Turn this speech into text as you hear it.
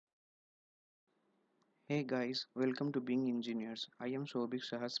Hey guys, welcome to Being Engineers. I am Sobik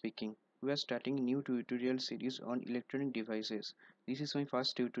Saha speaking. We are starting a new tutorial series on electronic devices. This is my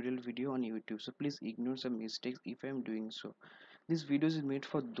first tutorial video on YouTube, so please ignore some mistakes if I am doing so. This video is made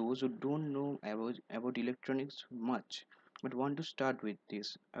for those who don't know about electronics much but want to start with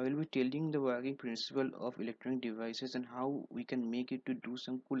this. I will be telling the working principle of electronic devices and how we can make it to do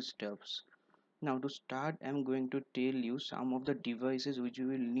some cool stuffs. Now to start, I am going to tell you some of the devices which you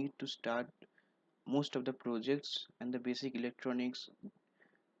will need to start most of the projects and the basic electronics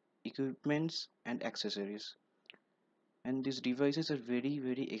equipments and accessories. And these devices are very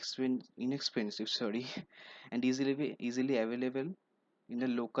inexpensive, sorry, and easily available in the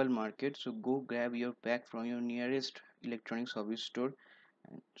local market. So go grab your pack from your nearest electronics hobby store.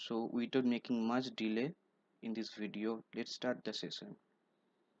 And so without making much delay in this video, let's start the session.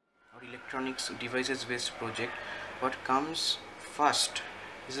 Our electronics devices based project, what comes first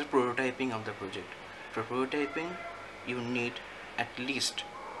is the prototyping of the project. For prototyping you need at least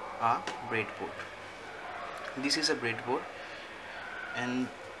a breadboard. This is a breadboard, and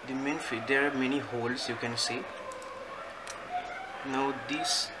there are many holes you can see. Now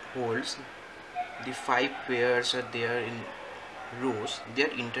these holes, the 5 pairs are there in rows, they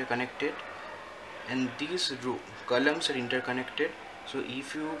are interconnected, and these columns are interconnected. So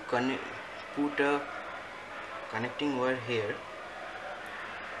if you put a connecting wire here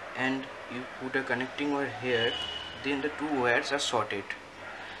and you put a connecting wire here, then the two wires are sorted.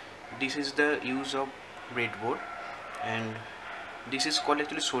 This is the use of breadboard, and this is called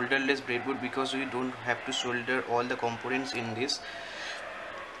actually solderless breadboard because we don't have to solder all the components in this.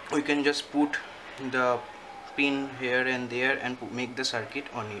 We can just put the pin here and there and make the circuit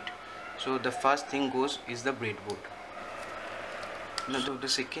on it. So the first thing goes is the breadboard. Now the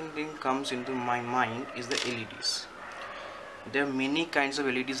second thing comes into my mind is the LEDs. There are many kinds of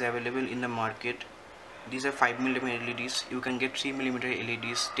LEDs available in the market. These are 5mm LEDs. You can get 3mm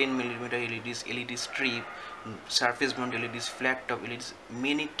LEDs, 10mm LEDs, LED strip, surface mount LEDs, flat top LEDs.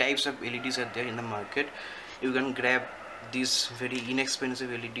 Many types of LEDs are there in the market. You can grab these very inexpensive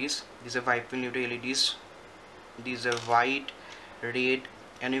LEDs. These are 5mm LEDs. These are white, red,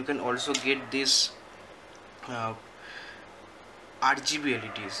 and you can also get this RGB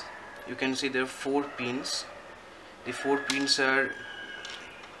LEDs. You can see there are 4 pins. The 4 pins are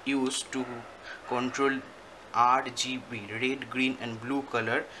used to control RGB, red, green and blue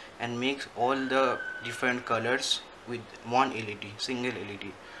color, and makes all the different colors with one LED, single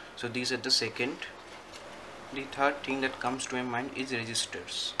LED. So these are the second. The third thing that comes to my mind is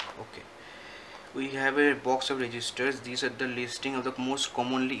registers. Okay, we have a box of registers. These are the listing of the most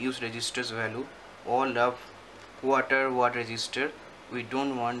commonly used registers value. All of quarter watt resistor. We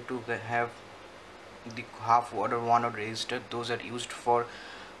don't want to have the half watt or 1 watt resistor. Those are used for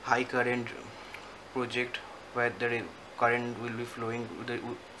high current project where the current will be flowing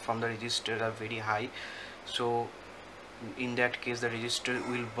from the resistor are very high. So in that case the resistor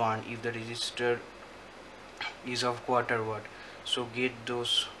will burn if the resistor is of quarter watt. So get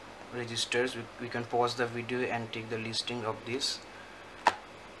those resistors. We can pause the video and take the listing of this.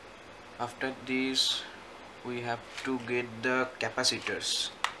 After this we have to get the capacitors.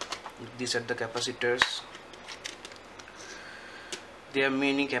 These are the capacitors. There are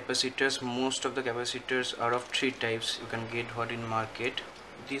many capacitors. Most of the capacitors are of 3 types. You can get what in market.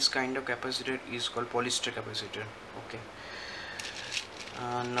 This kind of capacitor is called polyester capacitor. Okay.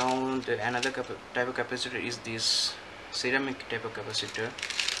 Now another type of capacitor is this ceramic type of capacitor.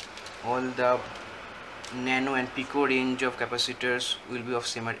 All the nano and pico range of capacitors will be of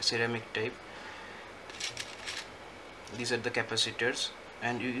ceramic type. These are the capacitors,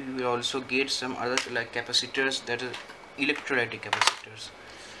 and you will also get some other like capacitors that are electrolytic capacitors.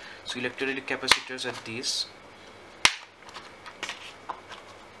 So electrolytic capacitors are these.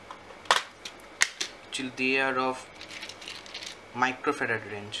 Actually they are of microfarad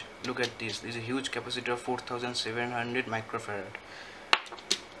range. Look at this. This is a huge capacitor of 4700 microfarad.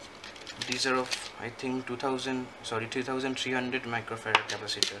 These are of I think 3300 microfarad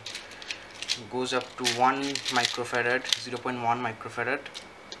capacitor. Goes up to 1 microfarad, 0.1 microfarad,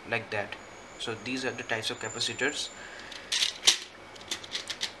 like that. So these are the types of capacitors.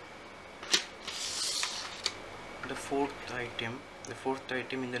 The fourth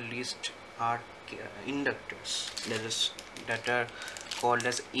item in the list are inductors, that are called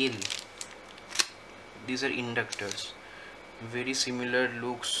as L. These are inductors. Very similarly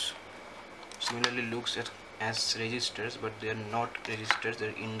looks as resistors, but they are not resistors, they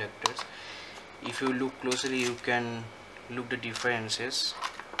are inductors. If you look closely, you can look the differences.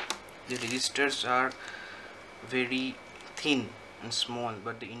 The resistors are very thin and small,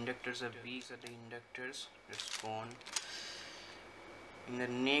 but the inductors are big. Are the inductors, it's gone. In the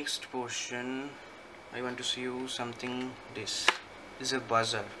next portion I want to show you something. This is a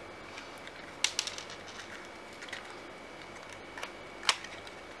buzzer.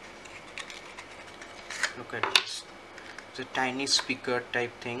 Look at this. It's a tiny speaker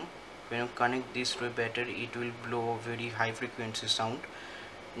type thing. When you connect this to a battery, it will blow a very high frequency sound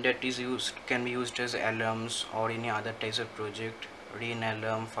that is used, can be used as alarms or any other types of project, rain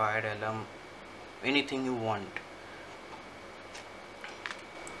alarm, fire alarm, anything you want.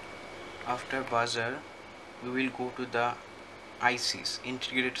 After buzzer, we will go to the ICs,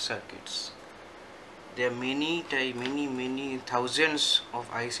 integrated circuits. There are many thousands of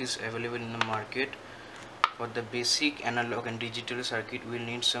ICs available in the market. For the basic analog and digital circuit, we will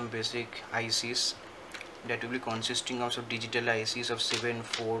need some basic ICs that will be consisting of some digital ICs of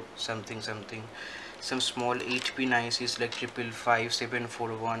 74 something, some small 8-pin ICs like 555,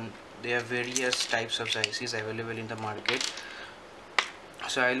 741. There are various types of ICs available in the market.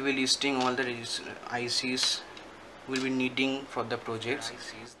 So I will be listing all the ICs we will be needing for the projects.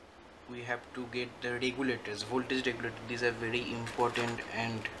 We have to get the regulators, voltage regulator. These are very important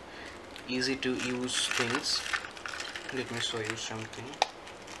and easy to use things. Let me show you something.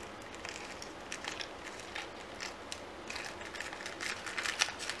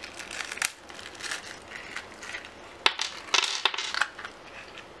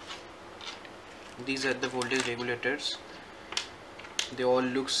 These are the voltage regulators. They all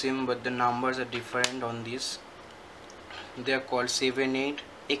look same, but the numbers are different on these. They are called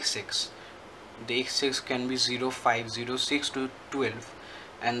 78XX. The XX can be 05, 06 to 12,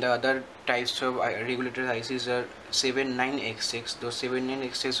 and the other types of regulator ICs are 79XX. Those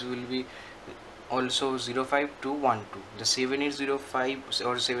 79XX will be also 05 to 12. The 7805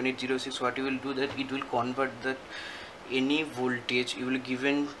 or 7806, what you will do, that it will convert that any voltage you will give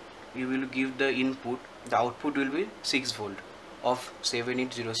the input, the output will be 6 volt of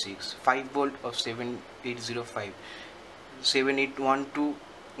 7806, 5 volt of 7805. 7812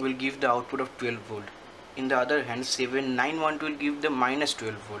 will give the output of 12 volt. In the other hand, 7912 will give the minus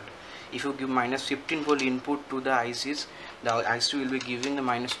 12 volt. If you give minus 15 volt input to the ICs, the IC will be giving the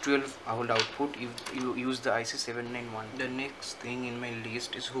minus 12 volt output if you use the IC 791. The next thing in my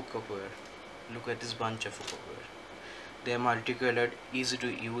list is hookup wire. Look at this bunch of hookup wire. They are multicolored, easy to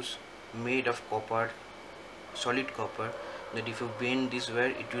use, made of copper, solid copper, that if you bend this wire,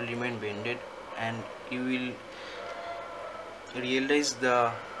 it will remain bended, and you will realize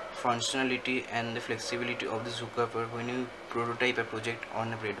the functionality and the flexibility of this hookup wire when you prototype a project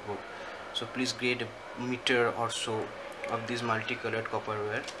on a breadboard. So please get a meter or so of this multicolored copper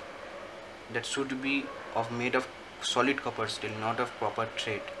wire. That should be made of solid copper steel, not of proper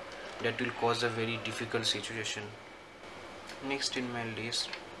thread. That will cause a very difficult situation. Next in my list,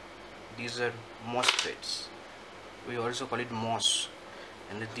 these are MOSFETs. We also call it MOS,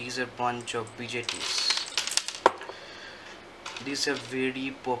 and these are bunch of BJTs. These are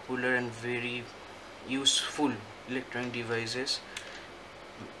very popular and very useful electronic devices.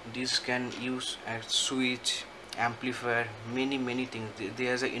 These can use as switch, amplifier, many things.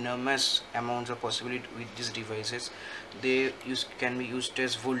 There is an enormous amount of possibility with these devices. They can be used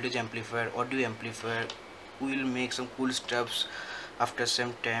as voltage amplifier, audio amplifier. We will make some cool stuffs after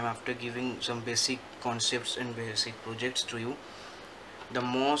some time, after giving some basic concepts and basic projects to you. The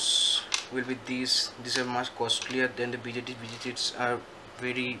MOS will be these are much costlier than the BJT. BJTs are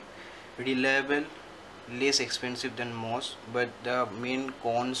very reliable, less expensive than MOS, but the main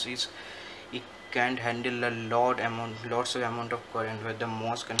cons is it can't handle lots of amount of current, where the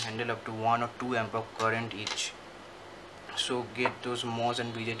MOS can handle up to 1 or 2 amp of current each. So get those MOS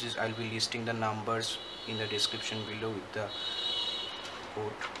and BJTs. I'll be listing the numbers in the description below with the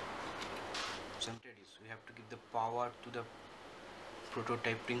code. We have to give the power to the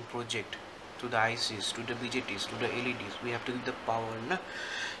prototyping project, to the ICs, to the BJTs, to the LEDs. We have to give the power, na?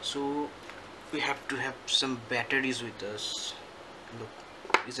 So we have to have some batteries with us. Look,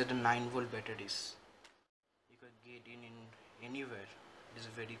 these are the 9 volt batteries. You can get in anywhere. This is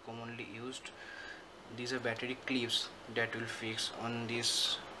very commonly used. These are battery clips that will fix on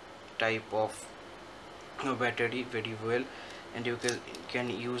this type of battery very well, and you can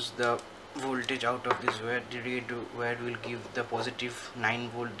use the voltage out of this wire. The red wire will give the positive 9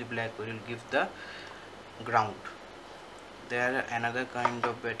 volt, the black wire will give the ground. There are another kind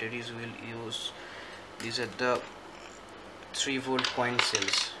of batteries we'll use. These are the 3 volt coin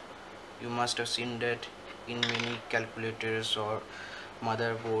cells. You must have seen that in many calculators or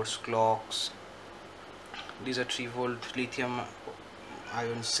motherboards, clocks. These are 3 volt lithium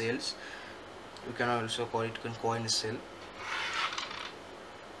ion cells. You can also call it coin cell.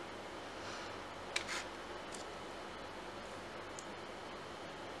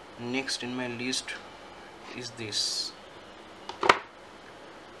 Next in my list is this.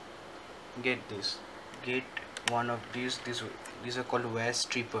 Get one of these are called wire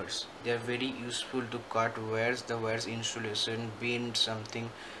strippers. They are very useful to cut wires, the wires insulation, bend something,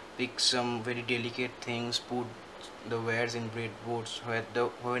 pick some very delicate things, put the wires in breadboards.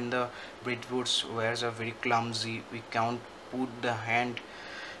 When the breadboards wires are very clumsy, we can't put the hand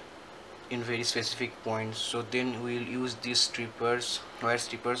in very specific points, so then we'll use these wire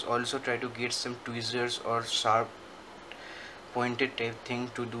strippers. Also try to get some tweezers or sharp pointed type thing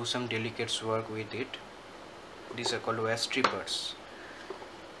to do some delicate work with it. These are called wire strippers.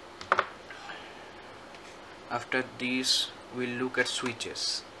 After these, we'll look at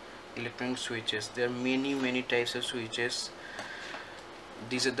switches, electronic switches. There are many types of switches.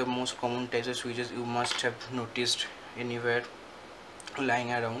 These are the most common types of switches you must have noticed anywhere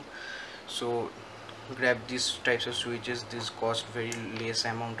lying around. So grab these types of switches. These cost very less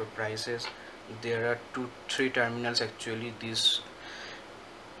amount of prices. There are 3 terminals actually. These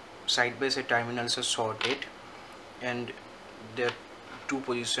side by side terminals are sorted, and there 2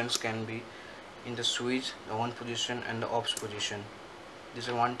 positions can be in the switch, the on position and the off position. These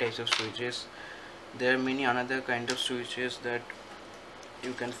are one types of switches. There are many another kind of switches that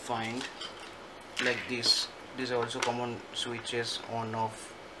you can find, like this. These are also common switches, on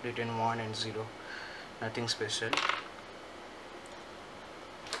off, written 1 and 0, nothing special.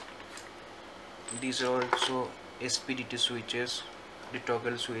 These are also SPDT switches, the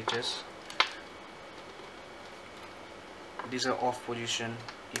toggle switches. These are off position.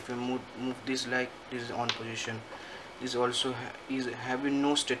 If you move this, like this is on position. This also is having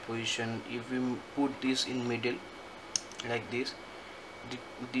no state position. If we put this in middle like this,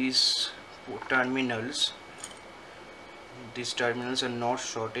 these terminals are not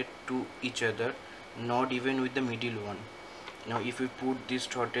shorted to each other, not even with the middle one. Now if we put this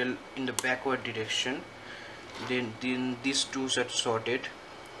throttle in the backward direction, then these two are sorted,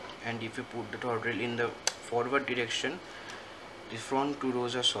 and if you put the throttle in the forward direction, the front 2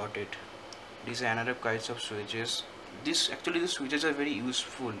 rows are sorted. These are another kinds of switches. These switches are very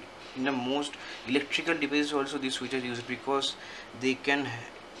useful in the most electrical devices. Also these switches are used because they can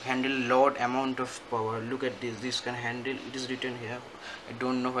handle lot amount of power. Look at this can handle, it is written here, I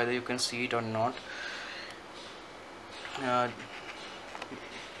don't know whether you can see it or not.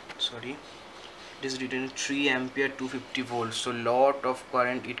 Sorry, it is written 3 ampere 250 volts, so lot of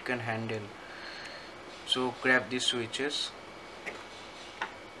current it can handle. So grab these switches.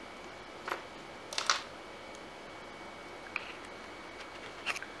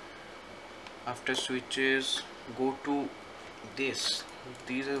 After switches, go to this.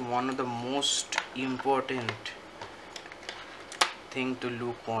 These are one of the most important thing to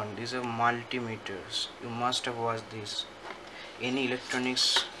look on. These are multimeters. You must have watched this. Any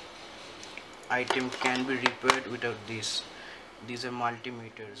electronics item can be repaired without this. These are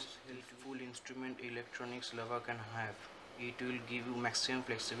multimeters. Full instrument electronics lover can have. It will give you maximum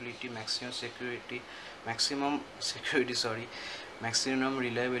flexibility, maximum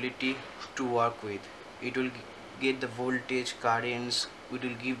reliability to work with. It will get the voltage, currents, it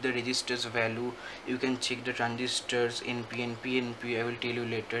will give the resistors value. You can check the transistors, NP and PNP, I will tell you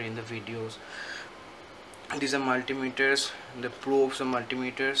later in the videos. These are multimeters. The probes are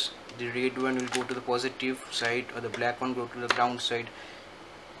multimeters. The red one will go to the positive side, or the black one go to the ground side.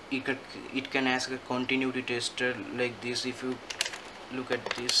 It can ask a continuity tester like this. If you look at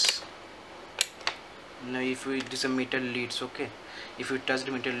this, now if these are metal leads, okay, if you touch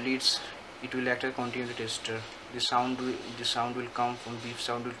the metal leads, it will act as a continuity tester. The sound will come from, beep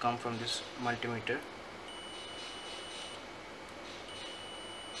sound will come from this multimeter.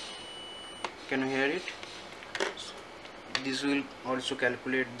 Can you hear it? This will also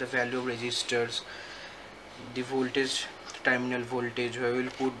calculate the value of resistors, the voltage, terminal voltage, where we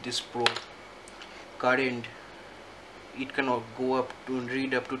will put this probe. Current, it can go up to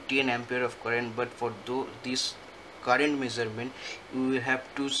read up to 10 ampere of current, but for this current measurement you will have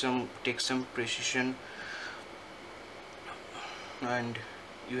to take some precision, and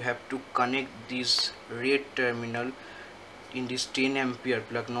you have to connect this red terminal in this 10 ampere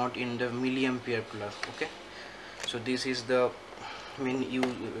plug, not in the milliampere plug. Okay, so this is the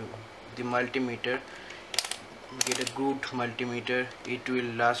the multimeter. Get a good multimeter, it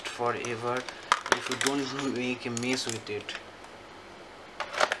will last forever if you don't make a mess with it.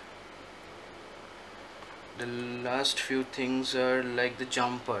 The last few things are like the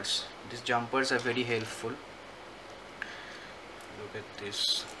jumpers. These jumpers are very helpful. Look at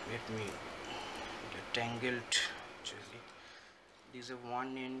this, let me get tangled actually. These are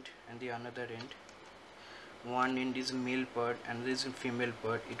one end and the another end. one end is male part and this is female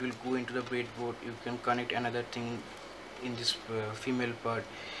part. It will go into the breadboard. You can connect another thing in this female part.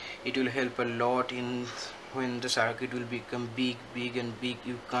 It will help a lot in when the circuit will become big and big.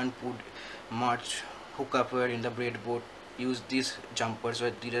 You can't put much hookup wire in the breadboard. Use these jumpers.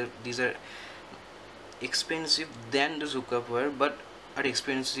 So these are expensive than the hookup wire, but are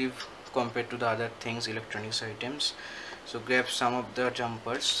expensive compared to the other things, electronics items. So grab some of the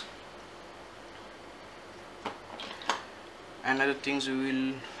jumpers. Another things we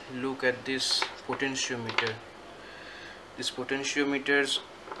will look at this potentiometer. These potentiometers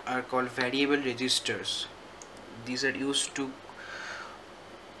are called variable resistors. These are used to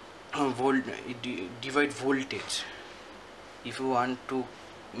divide voltage. If you want to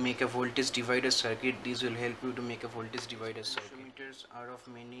make a voltage divider circuit, these will help you to make a voltage divider circuit. Potentiometers are of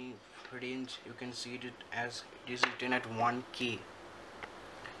many range. You can see it as it is written at 1K.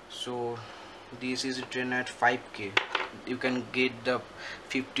 So this is written at 5K. You can get the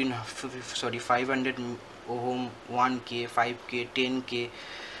 500 ohm, 1K, 5K, 10K,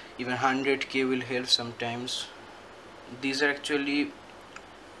 even 100K will help sometimes. These are actually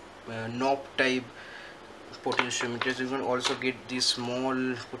knob type potentiometers. You can also get these small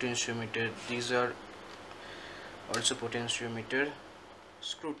potentiometer. These are also potentiometer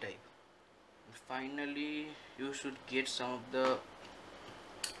screw type. And finally, you should get some of the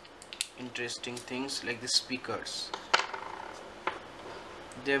interesting things like the speakers.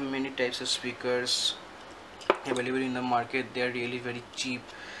 There are many types of speakers available in the market. They are really very cheap.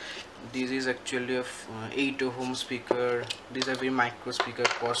 This is actually a 8 ohm speaker. These are very micro speaker,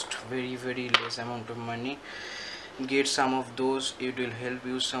 cost very less amount of money. Get some of those. It will help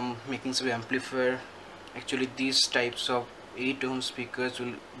you some making some amplifier. Actually these types of 8 ohm speakers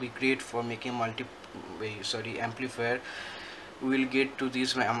will be great for making amplifier. We will get to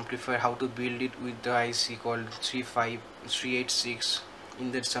this amplifier, how to build it with the IC called 386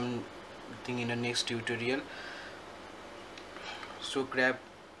 in that something in the next tutorial. So grab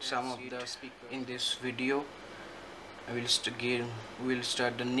some of the speaker in this video. I will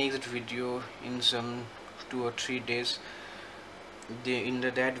start the next video in some 2 or 3 days. In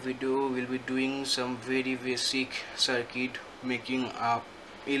that video we'll be doing some very basic circuit, making a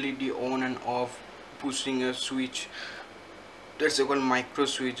LED on and off, pushing a switch. That's called micro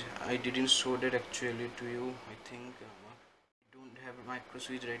switch. I didn't show that actually to you. I think I don't have a micro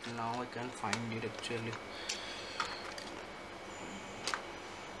switch right now. I can't find it actually.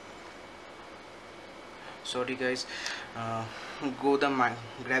 Sorry guys.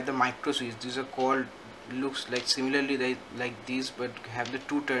 Grab the micro switch. These are called, looks like similarly like these, but have the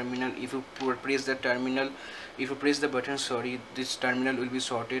 2 terminal. If you press the terminal, if you press the button, this terminal will be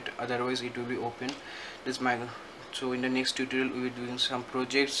shorted, otherwise it will be open. So in the next tutorial we will be doing some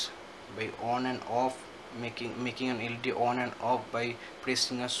projects by on and off, making an LED on and off by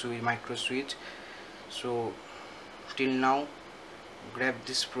pressing a micro switch. So till now, grab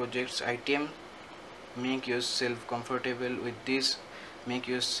this projects item, make yourself comfortable with this, make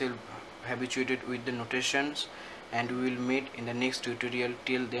yourself habituated with the notations, and we will meet in the next tutorial.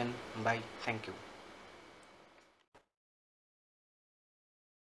 Till then, bye, thank you.